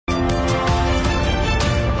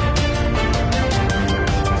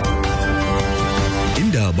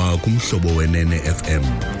kumhlobo wenene FM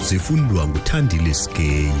zifundwa nguThandile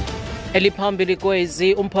Skey. Eliphambili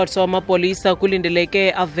kwezi umphathi wamapolisa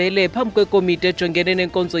kulindeleke avele phambi kwekomiti ejongene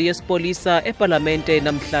nenkonzo yesipolisa eParlamente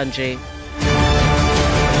namhlanje.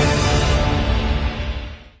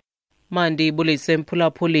 Mandi bulise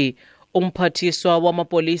mphulaphuli. Umphathiswa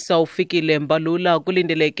wamapolisa ufikile Mbalula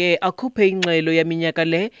kulindeleke akhuphe ingxelo yaminyaka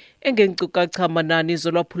le engenkcukacha amanani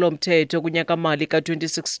zolwaphulo-mthetho kunyaka mali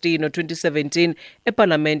ka-2016 no-2017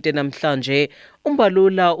 eParlamente namhlanje.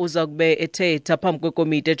 Umbalula uza kube ethetha phambi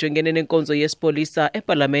kwekomiti ejongene nenkonzo yesipolisa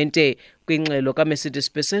eParlamente kwingxelo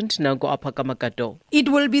kaMercedes Besant nanko apha kaMagado. It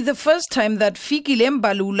will be the first time that Fikile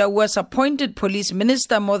Mbalula was appointed police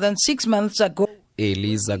minister more than 6 months ago.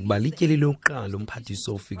 Eliza kubalityeli lokuqala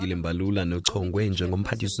umphathiswa uFikile Mbalula nochongwe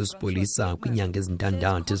njengomphathiswa wesipolisa kwinyanga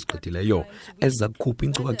ezintandathu ezigqithileyo ezakukhupha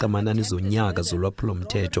iinkcukacha amanani zonyaka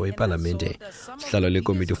zolwaphulo-mthetho eParlamente. Uhlalo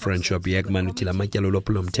lekomiti uFrancois Beekman uthi la matyala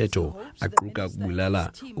olwaphulo-mthetho aquka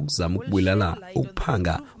ukubulala, ukuzama ukubulala,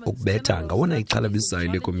 ukuphanga, ukubetha. Ngawona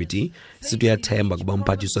ixhalabisayo lekomiti sithi uyathemba kuba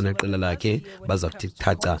umphathiswa neqela lakhe baza kuthi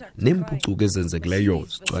chacha neempucuko ezenzekileyo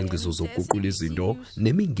zicwangciso zokuguqula izinto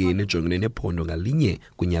nemingeni ejongene nephondo linye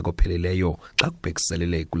kunyaka opheleleyo xa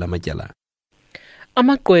kubhekiselele kula matyala.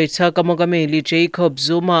 Amagqwetha kamongameli Jacob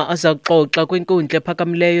Zuma azaxoxa kwinkundla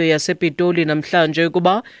ephakamileyo yasePitoli namhlanje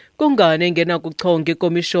ukuba kungani engenakuchonga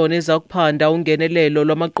ikomishoni ezakuphanda ungenelelo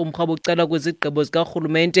lwamaqumrhu abucala kwizigqibo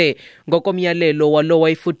zikarhulumente ngokomyalelo walo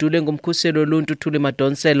wayifudule ngumkhuseli woluntu Thuli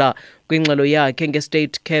Madonsela. Kwingxelo yakhe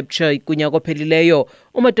nge-state capture kunyaka ophelileyo,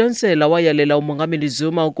 uMadonsela wayalela umongameli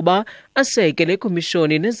Zuma ukuba aseke le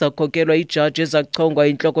komishoni nezakhokelwa ijaji ezakuchongwa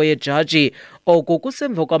intloko yejaji. Oku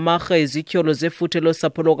kusemva kwamarhe ezityholo zefuthe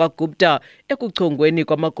losapho lukaGupta ekuchongweni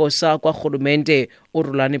kwamagosa kwarhulumente.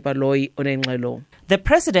 uRulani Baloyi onengxelo. The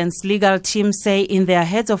president's legal team say in their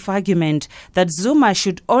heads of argument that Zuma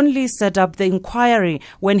should only set up the inquiry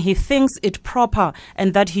when he thinks it proper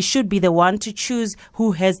and that he should be the one to choose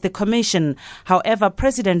who has the commission. However,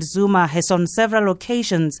 President Zuma has on several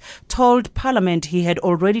occasions told Parliament he had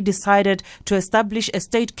already decided to establish a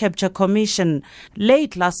state capture commission.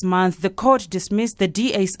 Late last month, the court dismissed the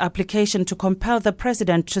DA's application to compel the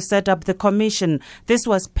president to set up the commission. This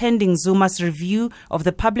was pending Zuma's review of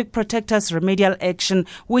the Public Protector's remedial action,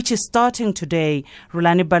 which is starting today.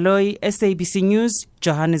 Rulani Baloyi, SABC News,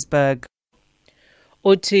 Johannesburg.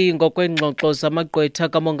 Uthi ngokwengxoxo zamagqwetha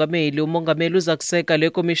kamongameli, umongameli uzakuseka le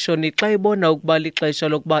komishoni xa ibona ukuba lixesha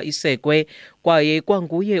lokuba isekwe, kwaye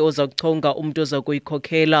kwanguye ozakuchonga umntu oza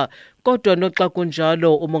kuyikhokhela. Kodwa noxa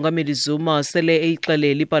kunjalo, umongameli Zuma sele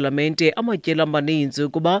eyixelele iParlamente amatyela amaninzi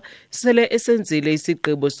ukuba sele esenzile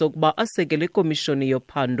isigqibo sokuba aseke le komishoni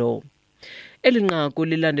yophando. Elinqaku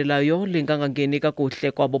lilandelayo lingangangeni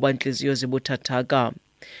kakuhle kwabo bantliziyo zibuthathaka.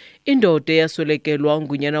 Indoda eyaswelekelwa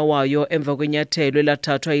ngunyana wayo emva kwenyathelo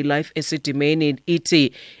elathathwa iLife esidimeni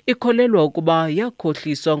ithi ikholelwa ukuba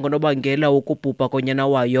yakhohliswa ngonobangela wokubhubha konyana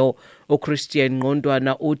wayo. uChristian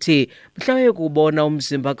Ngqondwana uthi mhlawumbe kubona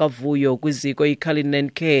umzimba kaVuyo kwiziko iCullinan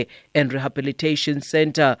Care and Rehabilitation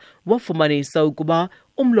Centre wafumanisa ukuba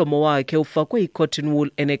umlomo wakhe ufakwe i-cotton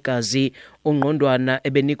wool enegazi. uNgqondwana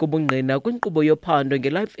ebenika ubungqina kwinkqubo yophando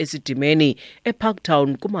ngeLife esidimeni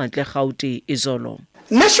eParktown kumantla eRhawuti izolo.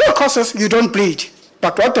 Natural causes, you don't bleed.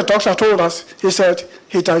 But what the doctor told us, he said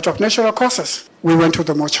he died of natural causes. We went to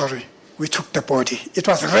the mortuary. We took the body. It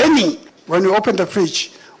was raining. When we opened the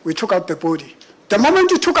fridge, we took out the body. The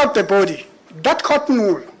moment we took out the body, that cotton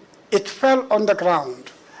wool, it fell on the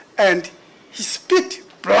ground. And he spit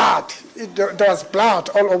blood. There was blood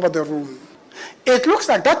all over the room. It looks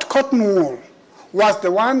like that cotton wool was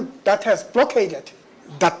the one that has blockaded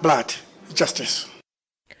that blood. Justice.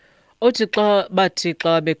 Othi xa bathi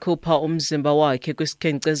xa bekhupha umzimba wakhe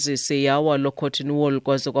kwisikhenkcezisi yawa lo cotton wool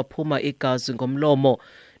kwaze kwaphuma igazi ngomlomo,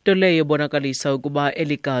 nto leyo bonakalisa ukuba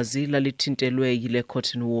eligazi lalithintelwe yile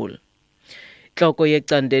cotton wool. Ntloko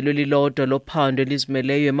yecandelo lilodwa lophando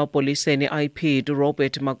elizimeleyo emapoliseni IP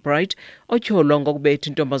Robert McBride otyholwa ngokubetha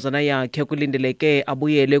intombazana yakhe kulindeleke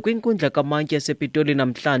abuyele kwinkundla kamantyi yasePitoli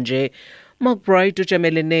namhlanje. McBride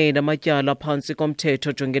ujamelene namatyala phantsi komthetho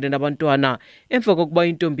ojongene nabantwana emva kokuba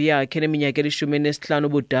intombi yakhe neminyaka eli-15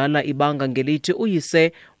 ubudala ibanga ngelithi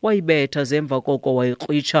uyise wayibetha zemva koko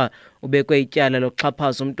wayikrwitsha. Ubekwe ityala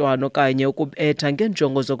lokuxhaphaza umntwana okanye ukubetha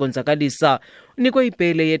ngenjongo zokonzakalisa. Unikwe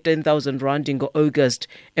ibhele ye-10,000 ngo-August.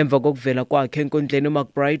 Emva kokuvela kwakhe enkundleni,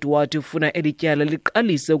 uMcBride wathi ufuna eli tyala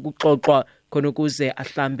liqalise ukuxoxwa khona ukuze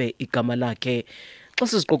ahlambe igama lakhe. Xa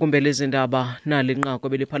siziqukumbela izindaba nali nqaku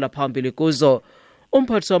beliphala phambili kuzo,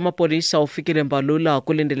 Umphathi wamapolisa ufikile Mbalula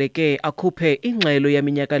kulindeleke akhuphe ingxelo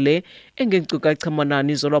yaminyaka le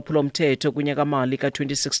engenkcukacha-manani zolwaphulo-mthetho kunyaka-mali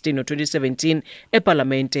ka-2016 no-2017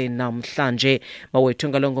 epalamente namhlanje. Mawethu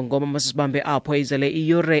ngalongo ngoma masisibambe apho izele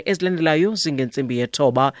iyure ezilandelayo zingentsimbi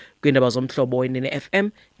yethoba kwiindaba zomhlobo wenene FM.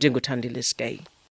 Ndinguthandile Skay.